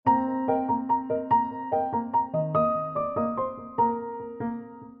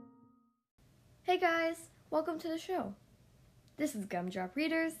Welcome to the show. This is Gumdrop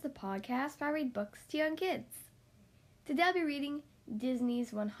Readers, the podcast where I read books to young kids. Today I'll be reading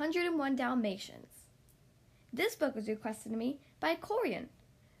Disney's 101 Dalmatians. This book was requested to me by Corian,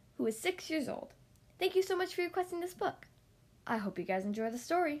 who is 6 years old. Thank you so much for requesting this book. I hope you guys enjoy the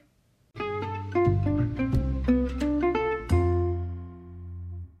story.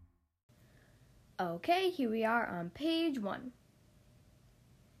 Okay, here we are on page 1.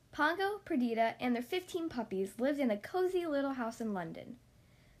 Pongo, Perdita, and their 15 puppies lived in a cozy little house in London.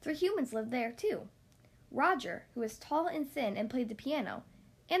 3 humans lived there, too. Roger, who was tall and thin and played the piano,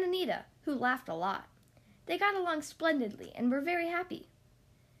 and Anita, who laughed a lot. They got along splendidly and were very happy.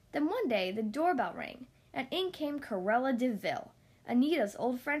 Then one day, the doorbell rang, and in came Cruella de Vil, Anita's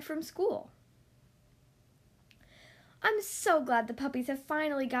old friend from school. "I'm so glad the puppies have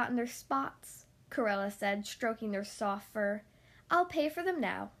finally gotten their spots," Cruella said, stroking their soft fur. "I'll pay for them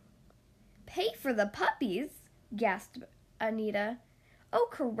now." "Pay for the puppies?" gasped Anita. "Oh,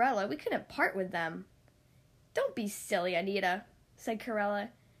 Cruella, we couldn't part with them." "Don't be silly, Anita," said Cruella.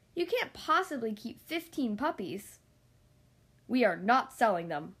 "You can't possibly keep 15 puppies." "We are not selling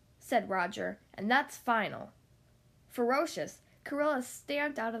them," said Roger, "and that's final." Ferocious, Cruella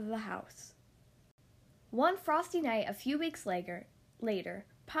stamped out of the house. One frosty night a few weeks later,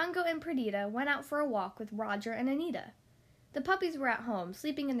 Pongo and Perdita went out for a walk with Roger and Anita. The puppies were at home,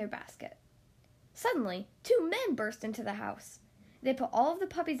 sleeping in their basket. Suddenly, 2 men burst into the house. They put all of the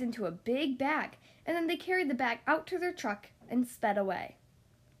puppies into a big bag, and then they carried the bag out to their truck and sped away.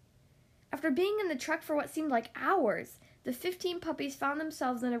 After being in the truck for what seemed like hours, the 15 puppies found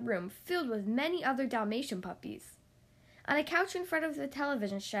themselves in a room filled with many other Dalmatian puppies. On a couch in front of the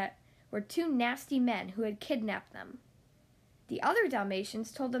television set were 2 nasty men who had kidnapped them. The other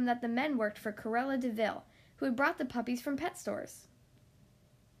Dalmatians told them that the men worked for Cruella de Vil, who had brought the puppies from pet stores.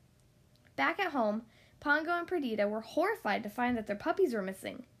 Back at home, Pongo and Perdita were horrified to find that their puppies were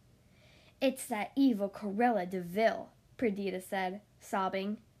missing. "It's that evil Cruella de Vil," Perdita said,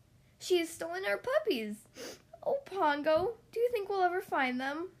 sobbing. "She has stolen our puppies. Oh, Pongo, do you think we'll ever find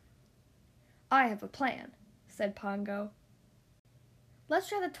them?" "I have a plan," said Pongo. "Let's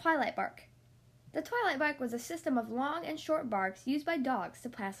try the Twilight Bark." The Twilight Bark was a system of long and short barks used by dogs to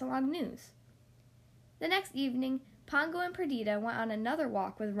pass along news. The next evening, Pongo and Perdita went on another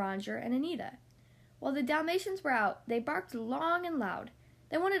walk with Roger and Anita. While the Dalmatians were out, they barked long and loud.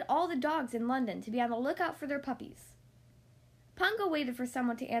 They wanted all the dogs in London to be on the lookout for their puppies. Pongo waited for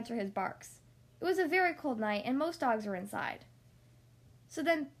someone to answer his barks. It was a very cold night, and most dogs were inside. So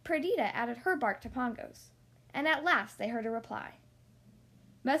then Perdita added her bark to Pongo's, and at last they heard a reply.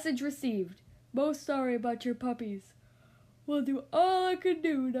 "Message received. Most sorry about your puppies. Will do all I can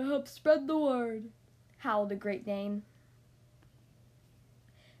do to help spread the word," howled the Great Dane.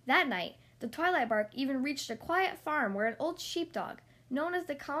 That night, the Twilight Bark even reached a quiet farm where an old sheepdog, known as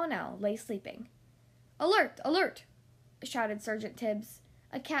the Colonel, lay sleeping. "Alert! Alert!" shouted Sergeant Tibbs,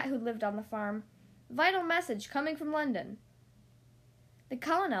 a cat who lived on the farm. "Vital message coming from London." The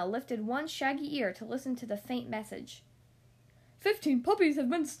Colonel lifted one shaggy ear to listen to the faint message. 15 puppies have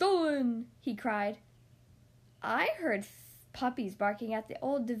been stolen!" he cried. "I heard puppies barking at the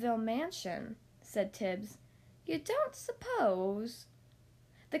old de Vil mansion," said Tibbs. "You don't suppose—"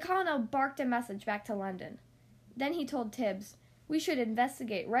 The Colonel barked a message back to London. Then he told Tibbs, "We should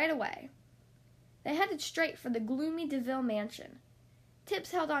investigate right away." They headed straight for the gloomy de Vil mansion.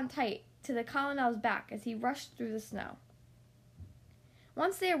 Tibbs held on tight to the Colonel's back as he rushed through the snow.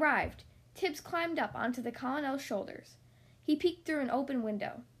 Once they arrived, Tibbs climbed up onto the Colonel's shoulders. He peeked through an open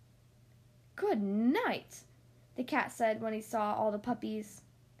window. "Good night," the cat said when he saw all the puppies.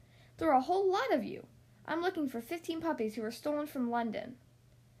 "There are a whole lot of you. I'm looking for 15 puppies who were stolen from London."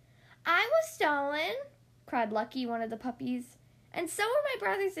 "I was stolen," cried Lucky, one of the puppies. "And so were my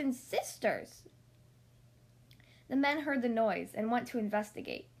brothers and sisters." The men heard the noise and went to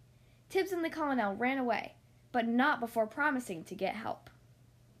investigate. Tibbs and the Colonel ran away, but not before promising to get help.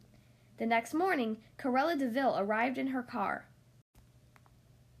 The next morning, Cruella de Vil arrived in her car.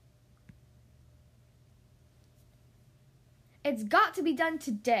 "It's got to be done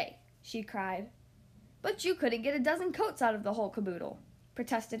today," she cried. "But you couldn't get a dozen coats out of the whole caboodle,"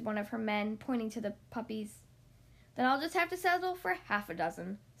 protested one of her men, pointing to the puppies. "Then I'll just have to settle for half a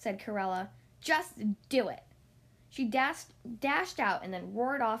dozen," said Cruella. "Just do it." She dashed out and then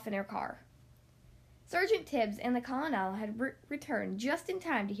roared off in her car. Sergeant Tibbs and the Colonel had returned just in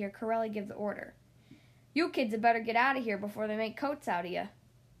time to hear Cruella give the order. "You kids had better get out of here before they make coats out of you,"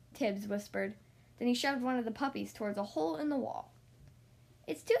 Tibbs whispered. Then he shoved one of the puppies towards a hole in the wall.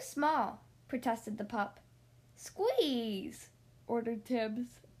 "It's too small," protested the pup. "Squeeze," ordered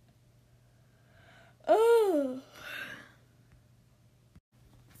Tibbs. Oh.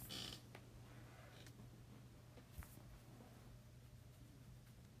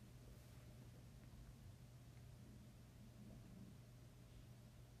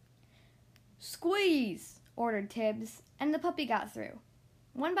 Squeeze, ordered Tibbs, and the puppy got through.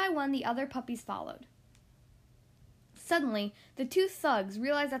 One by one, the other puppies followed. Suddenly, the two thugs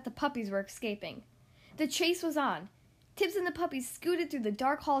realized that the puppies were escaping. The chase was on. Tibbs and the puppies scooted through the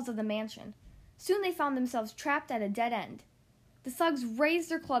dark halls of the mansion. Soon they found themselves trapped at a dead end. The thugs raised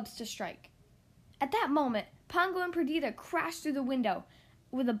their clubs to strike. At that moment, Pongo and Perdita crashed through the window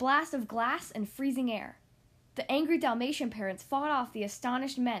with a blast of glass and freezing air. The angry Dalmatian parents fought off the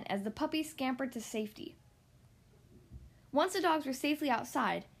astonished men as the puppies scampered to safety. Once the dogs were safely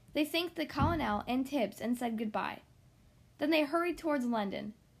outside, they thanked the colonel and Tibbs and said goodbye. Then they hurried towards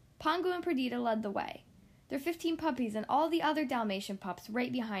London. Pongo and Perdita led the way, their 15 puppies and all the other Dalmatian pups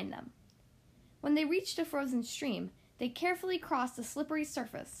right behind them. When they reached a frozen stream, they carefully crossed the slippery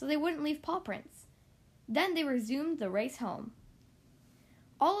surface so they wouldn't leave paw prints. Then they resumed the race home.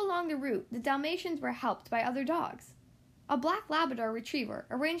 All along the route, the Dalmatians were helped by other dogs. A black Labrador retriever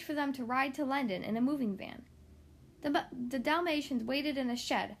arranged for them to ride to London in a moving van. The Dalmatians waited in a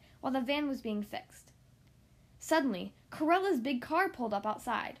shed while the van was being fixed. Suddenly, Corella's big car pulled up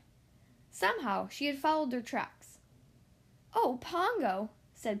outside. Somehow, she had followed their tracks. "Oh, Pongo,"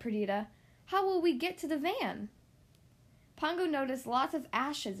 said Perdita, "how will we get to the van?" Pongo noticed lots of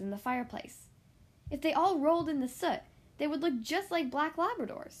ashes in the fireplace. If they all rolled in the soot, they would look just like black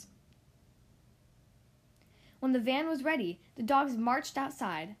Labradors. When the van was ready, the dogs marched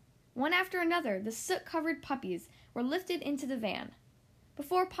outside. One after another, the soot-covered puppies were lifted into the van.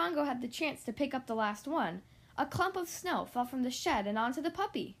 Before Pongo had the chance to pick up the last one, a clump of snow fell from the shed and onto the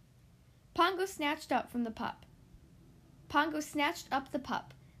puppy. Pongo snatched up the pup,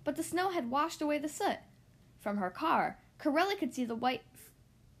 but the snow had washed away the soot. From her car, Corella could see the white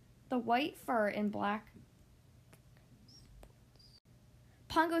fur and black.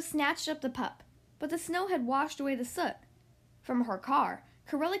 Pongo snatched up the pup, but the snow had washed away the soot. From her car,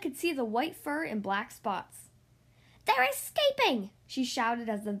 Corella could see the white fur and black spots. "They're escaping!" she shouted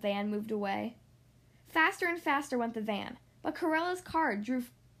as the van moved away. Faster and faster went the van, but Corella's car drew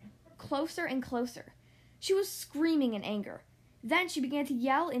closer and closer. She was screaming in anger. Then she began to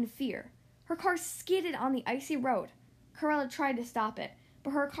yell in fear. Her car skidded on the icy road. Corella tried to stop it,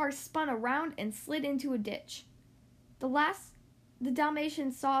 but her car spun around and slid into a ditch. The last the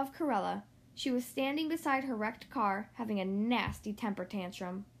Dalmatians saw of Corella, she was standing beside her wrecked car, having a nasty temper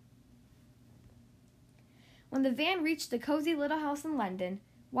tantrum. When the van reached the cozy little house in London,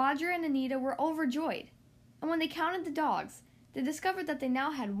 Roger and Anita were overjoyed, and when they counted the dogs, they discovered that they now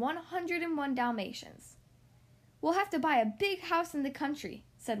had 101 Dalmatians. "We'll have to buy a big house in the country,"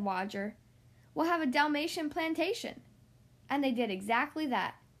 said Roger. "We'll have a Dalmatian plantation." And they did exactly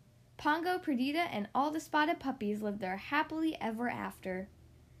that. Pongo, Perdita, and all the spotted puppies lived there happily ever after.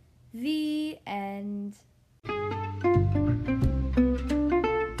 The end.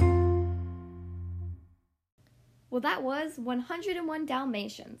 Well, that was 101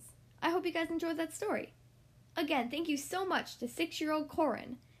 Dalmatians. I hope you guys enjoyed that story. Again, thank you so much to 6-year-old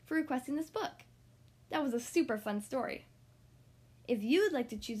Corin for requesting this book. That was a super fun story. If you would like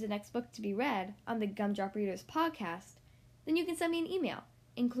to choose the next book to be read on the Gumdrop Readers podcast, then you can send me an email,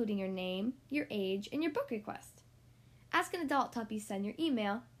 including your name, your age, and your book request. Ask an Adult to help you send your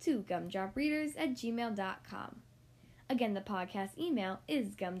email to gumdropreaders@gmail.com. Again, the podcast email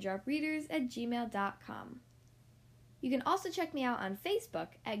is gumdropreaders@gmail.com. You can also check me out on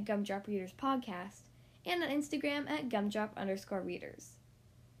Facebook at Gumdrop Readers Podcast and on Instagram at gumdrop_readers.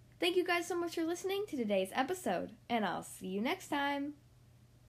 Thank you guys so much for listening to today's episode, and I'll see you next time.